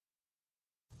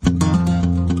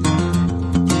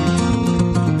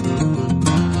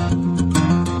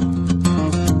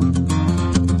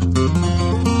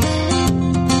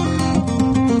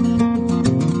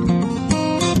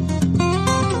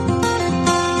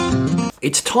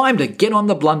It's time to get on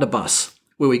the blunderbuss,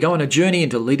 where we go on a journey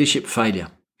into leadership failure.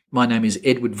 My name is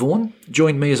Edward Vaughan.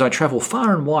 Join me as I travel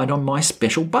far and wide on my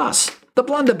special bus, the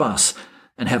blunderbuss,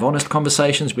 and have honest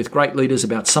conversations with great leaders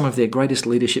about some of their greatest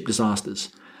leadership disasters.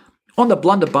 On the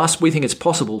blunderbuss, we think it's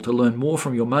possible to learn more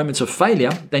from your moments of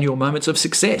failure than your moments of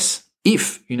success,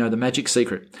 if you know the magic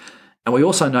secret. And we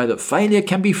also know that failure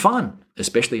can be fun,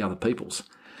 especially other people's.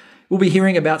 We'll be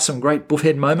hearing about some great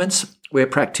buffhead moments where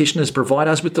practitioners provide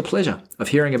us with the pleasure of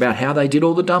hearing about how they did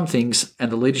all the dumb things and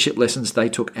the leadership lessons they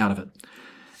took out of it.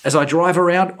 As I drive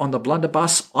around on the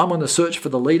blunderbuss, I'm on the search for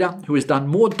the leader who has done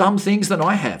more dumb things than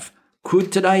I have. Could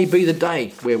today be the day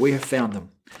where we have found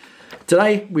them?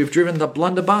 Today, we've driven the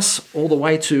blunderbuss all the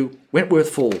way to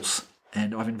Wentworth Falls,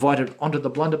 and I've invited onto the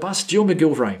blunderbuss Jill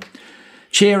McGilvray,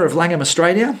 Chair of Langham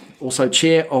Australia, also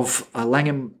Chair of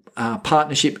Langham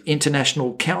Partnership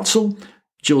International Council.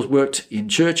 Jill's worked in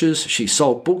churches, she's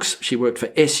sold books, she worked for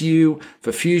SU,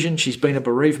 for Fusion, she's been a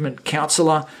bereavement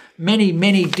counsellor, many,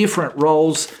 many different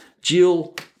roles.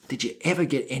 Jill, did you ever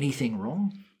get anything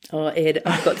wrong? Oh, Ed,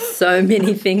 I've got so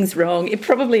many things wrong,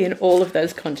 probably in all of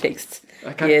those contexts.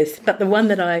 Okay. Yes, but the one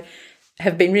that I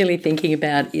have been really thinking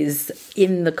about is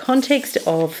in the context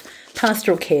of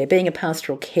pastoral care, being a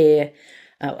pastoral care,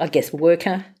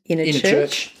 worker in a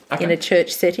church. Okay. In a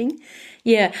church setting.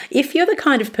 Yeah, if you're the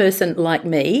kind of person like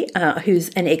me who's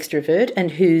an extrovert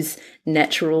and whose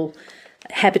natural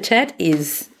habitat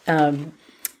is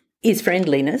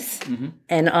friendliness,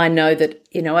 and I know that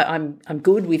I'm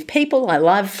good with people. I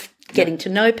love getting to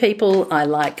know people. I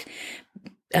like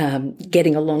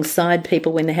getting alongside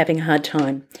people when they're having a hard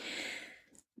time.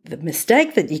 The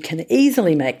mistake that you can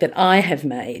easily make, that I have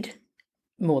made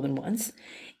more than once,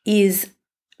 is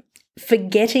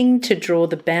forgetting to draw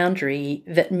the boundary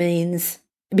that means,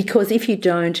 because if you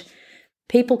don't,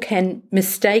 people can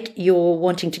mistake your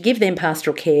wanting to give them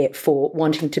pastoral care for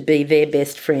wanting to be their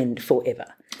best friend forever.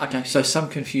 Okay, so some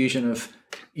confusion of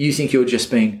you think you're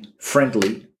just being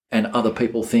friendly and other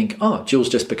people think, oh, Jill's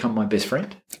just become my best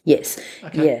friend? Yes,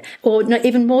 okay. Yeah. Or no,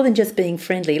 even more than just being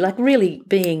friendly, like really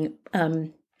being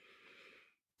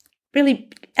really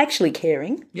actually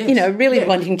caring, yes.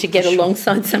 Wanting to get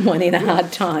alongside someone in a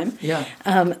hard time. Yeah.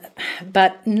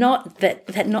 But not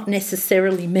not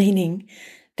necessarily meaning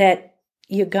that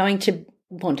you're going to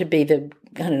want to be the,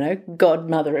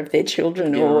 godmother of their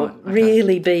children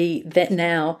really be that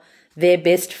now their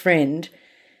best friend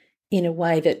in a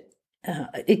way that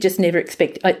it just never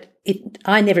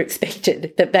I never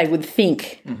expected that they would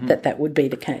think that would be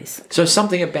the case. So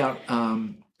something about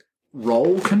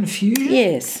role confusion?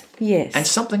 Yes. And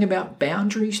something about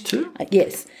boundaries too?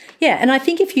 Yes. Yeah, and I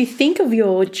think if you think of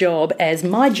your job as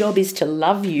my job is to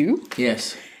love you.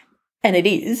 Yes. And it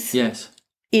is. Yes.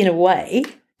 In a way,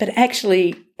 but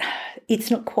actually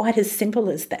it's not quite as simple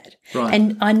as that. Right.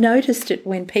 And I noticed it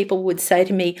when people would say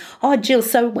to me, oh, Jill,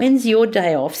 so when's your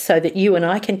day off so that you and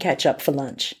I can catch up for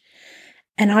lunch?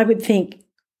 And I would think,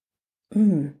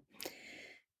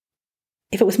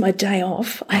 if it was my day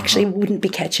off, I actually wouldn't be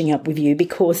catching up with you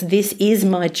because this is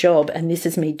my job and this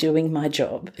is me doing my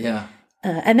job. Yeah.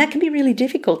 And that can be really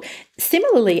difficult.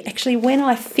 Similarly, actually, when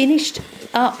I finished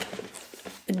up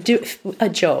a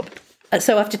job,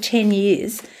 so after 10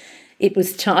 years, it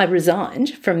was I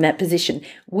resigned from that position.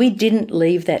 We didn't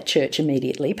leave that church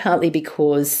immediately, partly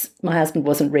because my husband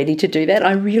wasn't ready to do that.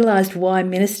 I realised why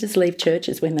ministers leave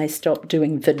churches when they stop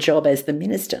doing the job as the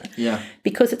minister. Yeah.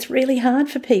 Because it's really hard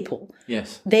for people.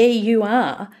 Yes. There you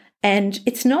are. And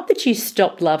it's not that you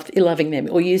stop loving them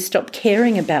or you stop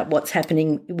caring about what's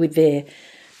happening with their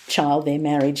child, their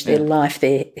marriage, their life,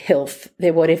 their health,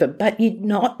 their whatever, but you're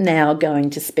not now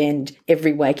going to spend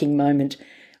every waking moment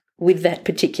with that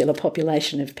particular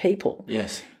population of people.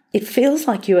 Yes. It feels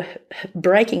like you're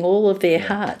breaking all of their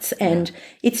hearts, and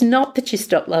it's not that you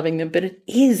stop loving them, but it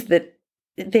is that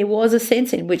there was a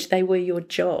sense in which they were your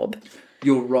job.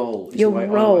 Your role is the way I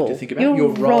like to think about it.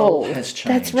 Your role has changed.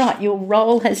 That's right. Your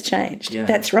role has changed. Yeah.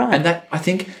 That's right. And that, I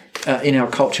think, in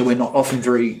our culture, we're not often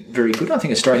very, very good. I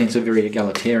think Australians are very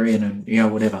egalitarian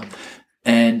and, whatever.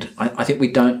 And I think we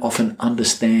don't often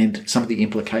understand some of the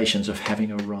implications of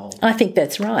having a role. I think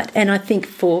that's right. And I think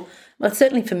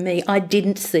certainly for me, I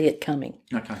didn't see it coming.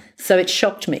 Okay. So it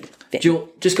shocked me. Jill,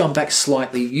 just going back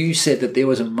slightly, you said that there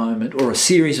was a moment or a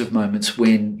series of moments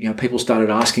when people started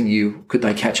asking you, could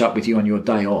they catch up with you on your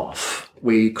day off?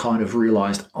 We kind of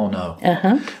realised, oh no.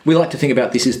 We like to think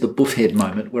about this as the buffhead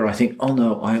moment where I think, oh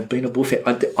no, I have been a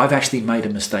buffhead. I've actually made a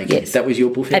mistake. Yes. That was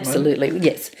your buffhead Absolutely. moment?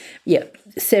 Yes. Yeah.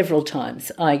 Several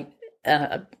times. I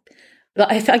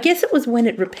guess it was when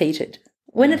it repeated.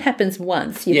 When it happens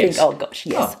once, you think, oh, gosh,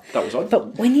 yes. Oh, that was odd.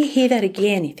 But when you hear that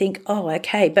again, you think, oh,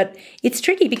 okay. But it's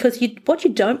tricky because what you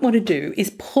don't want to do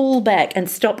is pull back and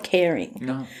stop caring.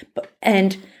 No.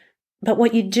 But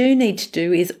what you do need to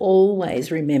do is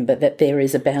always remember that there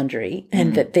is a boundary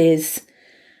and that there's,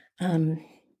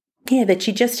 that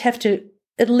you just have to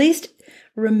at least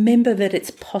remember that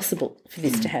it's possible for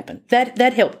this to happen.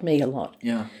 That helped me a lot.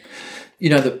 Yeah. You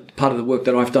know, the part of the work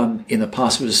that I've done in the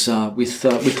past was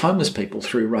with homeless people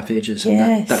through Rough Edges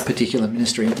and that particular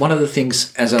ministry. And one of the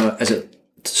things as a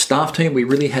staff team we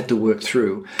really had to work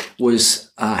through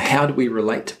was how do we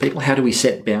relate to people? How do we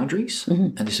set boundaries?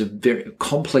 And this is a very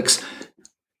complex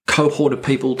cohort of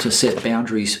people to set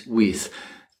boundaries with.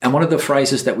 And one of the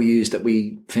phrases that we used that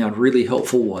we found really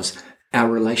helpful was our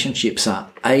relationships are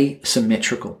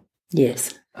asymmetrical.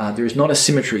 Yes. There is not a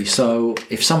symmetry. So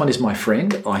if someone is my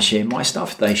friend, I share my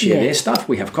stuff, they share their stuff,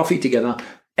 we have coffee together,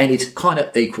 and it's kind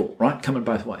of equal, right? Coming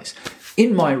both ways.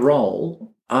 In my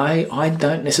role, I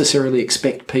don't necessarily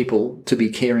expect people to be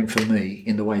caring for me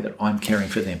in the way that I'm caring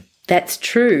for them. That's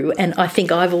true, and I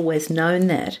think I've always known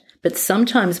that. But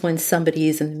sometimes when somebody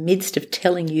is in the midst of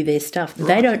telling you their stuff,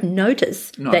 they don't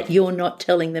notice that you're not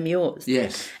telling them yours.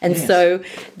 Yes. And so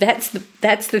that's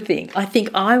the thing. I think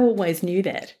I always knew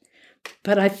that.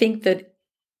 But I think that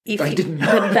they didn't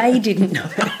know.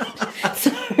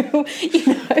 So,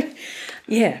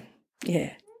 yeah.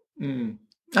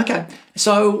 Okay.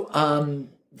 So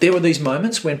there were these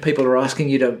moments when people are asking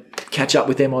you to catch up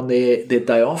with them on their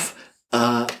day off.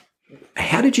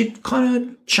 How did you kind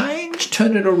of change,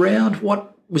 turn it around?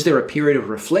 What was there a period of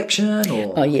reflection?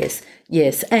 Or? Oh, yes.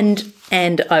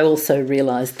 And I also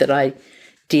realised that I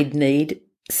did need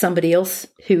somebody else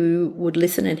who would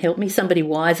listen and help me, somebody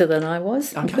wiser than I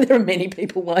was. Okay. There are many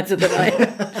people wiser than I am.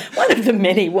 One of the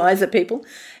many wiser people,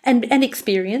 and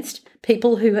experienced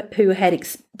people who had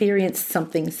experienced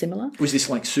something similar. Was this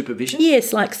like supervision?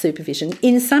 Yes, like supervision.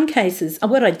 In some cases,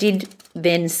 what I did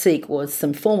then seek was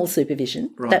some formal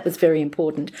supervision. Right. That was very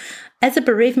important. As a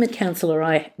bereavement counsellor,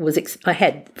 I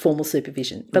had formal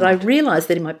supervision, but I realised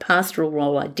that in my pastoral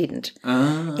role I didn't.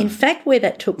 In fact, where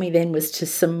that took me then was to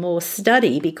some more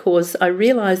study, because I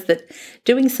realised that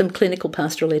doing some clinical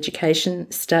pastoral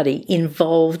education study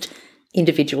involved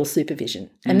individual supervision.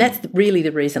 And that's really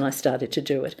the reason I started to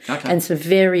do it. Okay. And some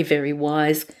very, very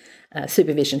wise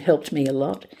supervision helped me a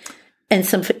lot. And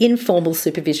some informal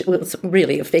supervision, well,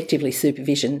 really effectively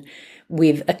supervision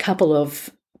with a couple of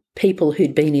people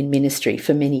who'd been in ministry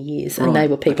for many years, and they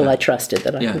were people I trusted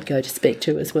that I could go to speak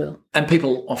to as well. And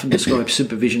people often describe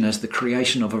supervision as the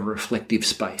creation of a reflective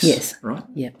space. Yes. Right?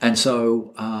 Yeah. And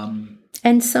so...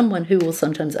 and someone who will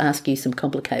sometimes ask you some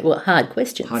hard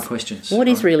questions. Hard questions. What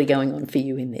is really going on for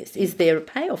you in this? Is there a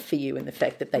payoff for you in the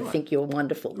fact that they think you're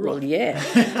wonderful? Right. Well, yeah.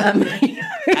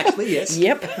 Actually, yes.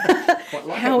 Yep. Quite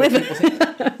like However,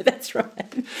 that's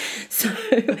right. So,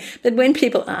 but when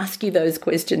people ask you those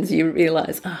questions, you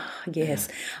realise, yes,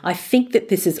 I think that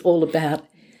this is all about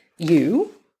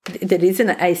you. That is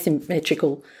an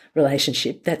asymmetrical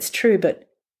relationship. That's true,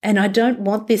 and I don't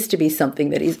want this to be something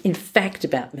that is, in fact,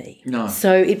 about me. No.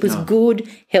 So it was good,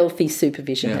 healthy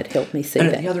supervision that helped me see that.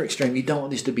 And at the other extreme, you don't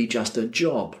want this to be just a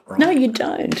job, right? No, you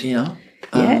don't. You know?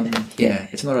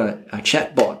 It's not a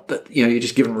chat bot that, you're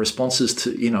just giving responses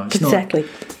to, it's exactly.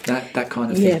 not that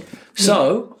kind of thing. Yeah.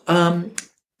 So,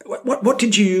 what would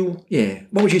you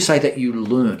say that you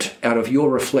learnt out of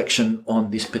your reflection on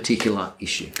this particular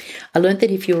issue? I learnt that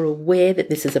if you're aware that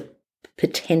this is a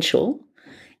potential,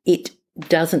 it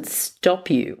doesn't stop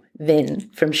you then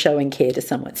from showing care to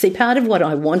someone. See, part of what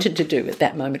I wanted to do at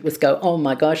that moment was go, oh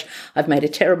my gosh, I've made a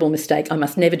terrible mistake. I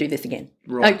must never do this again.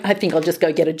 Right. I think I'll just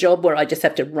go get a job where I just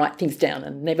have to write things down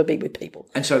and never be with people.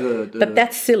 And so but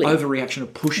that's silly. Overreaction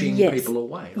of pushing people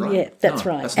away, right? Yeah, that's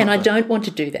right. And I don't want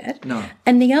to do that. No.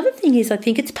 And the other thing is I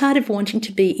think it's part of wanting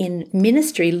to be in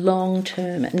ministry long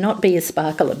term and not be a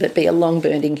sparkler, but be a long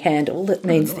burning candle. That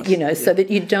means, so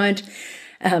that you don't...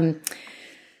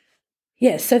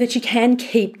 so that you can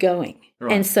keep going.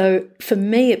 Right. And so for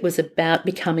me, it was about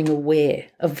becoming aware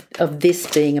of this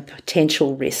being a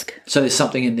potential risk. So there's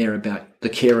something in there about the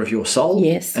care of your soul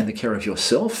and the care of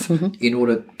yourself in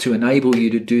order to enable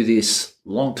you to do this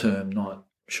long-term, not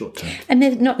short-term. And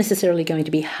they're not necessarily going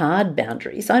to be hard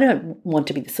boundaries. I don't want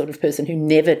to be the sort of person who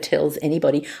never tells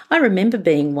anybody. I remember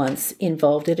being once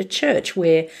involved at a church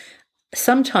where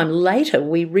sometime later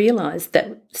we realised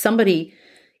that somebody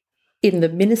in the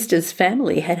minister's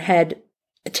family had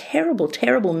terrible,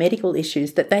 terrible medical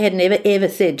issues that they had never, ever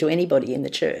said to anybody in the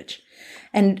church.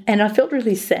 And I felt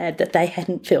really sad that they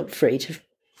hadn't felt free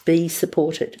be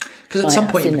supported. Because by at some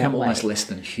us point you in become that way. almost less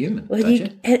than human, Well, don't you?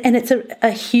 and it's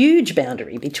a huge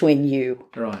boundary between you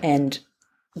Right. and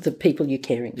the people you're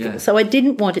caring Yeah. for. So I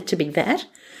didn't want it to be that,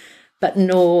 but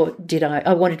nor did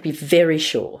I wanted to be very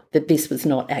sure that this was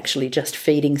not actually just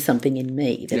feeding something in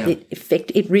me, that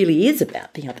it really is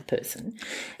about the other person.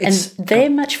 And they're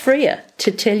much freer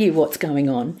to tell you what's going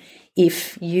on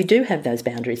if you do have those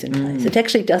boundaries in place. It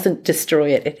actually doesn't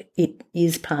destroy it. It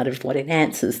is part of what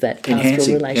enhances that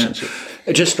pastoral relationship.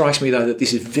 Yeah. It just strikes me, though, that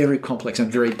this is very complex and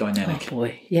very dynamic. Oh,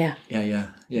 boy, yeah. Yeah.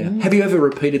 Have you ever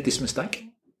repeated this mistake?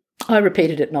 I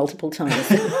repeated it multiple times.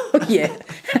 Yeah,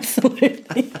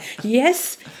 absolutely.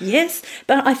 Yes.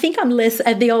 But I think I'm less,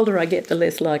 the older I get, the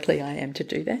less likely I am to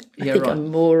do that. I think I'm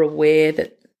more aware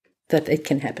that it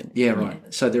can happen. Yeah, right. Yeah.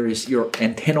 So there is your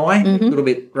antennae a little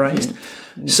bit raised.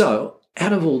 Mm-hmm. So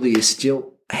out of all this,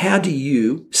 Jill, how do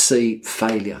you see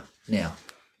failure now?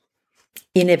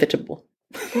 Inevitable.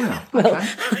 Wow. Well,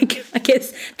 I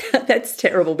guess that's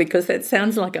terrible because that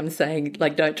sounds like I'm saying,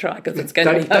 like, don't try because it's going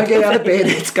to be Don't get out of bed.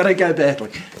 It's going to go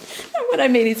badly. What I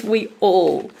mean is we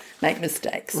all make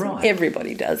mistakes. Right.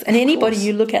 Everybody does. And anybody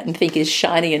you look at and think is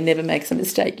shiny and never makes a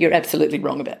mistake, you're absolutely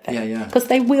wrong about that. Yeah. Because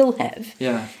they will have.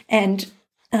 Yeah. And,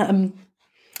 but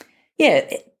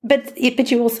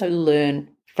you also learn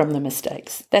from the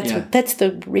mistakes. That's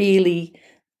the really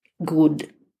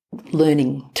good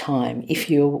learning time if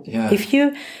you're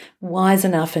wise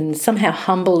enough and somehow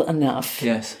humble enough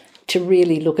to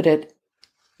really look at it,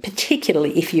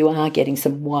 particularly if you are getting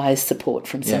some wise support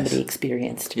from somebody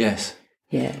experienced. Yes.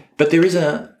 Yeah. But there is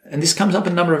and this comes up a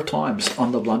number of times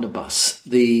on the blunderbuss,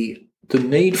 the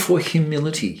need for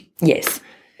humility. Yes.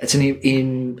 It's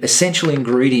an essential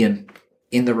ingredient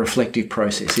in the reflective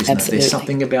process, isn't it? There's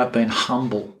something about being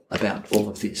humble about all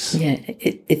of this. Yeah,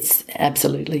 it's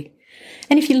absolutely.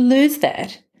 And if you lose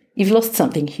that, you've lost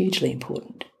something hugely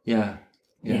important. Yeah.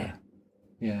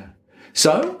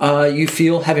 So you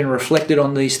feel, having reflected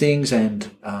on these things and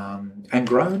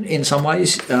grown in some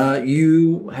ways,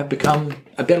 you have become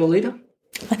a better leader?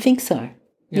 I think so.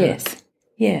 Yeah. Yes.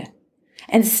 Yeah.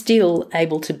 And still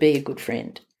able to be a good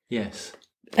friend. Yes.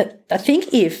 But I think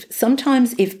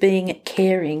sometimes if being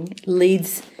caring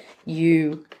leads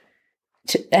you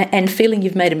to, and feeling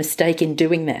you've made a mistake in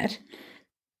doing that,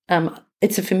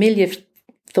 it's a familiar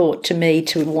thought to me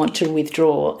to want to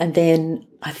withdraw, and then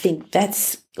I think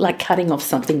that's like cutting off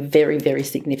something very, very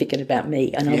significant about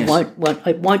me, and I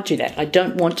won't do that. I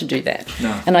don't want to do that.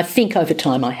 No. And I think over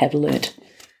time I have learnt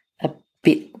a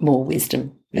bit more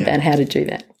wisdom about how to do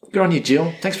that. Good on you,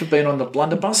 Jill. Thanks for being on the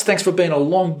blunderbuss. Thanks for being a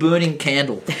long-burning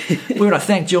candle. We want to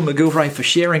thank Jill McGilvray for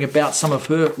sharing about some of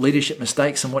her leadership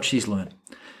mistakes and what she's learned.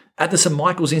 At the St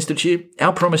Michael's Institute,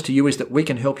 our promise to you is that we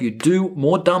can help you do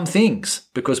more dumb things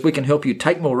because we can help you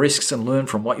take more risks and learn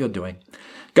from what you're doing.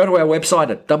 Go to our website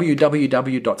at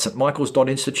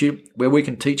www.stmichaels.institute where we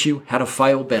can teach you how to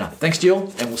fail better. Thanks,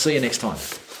 Jill, and we'll see you next time.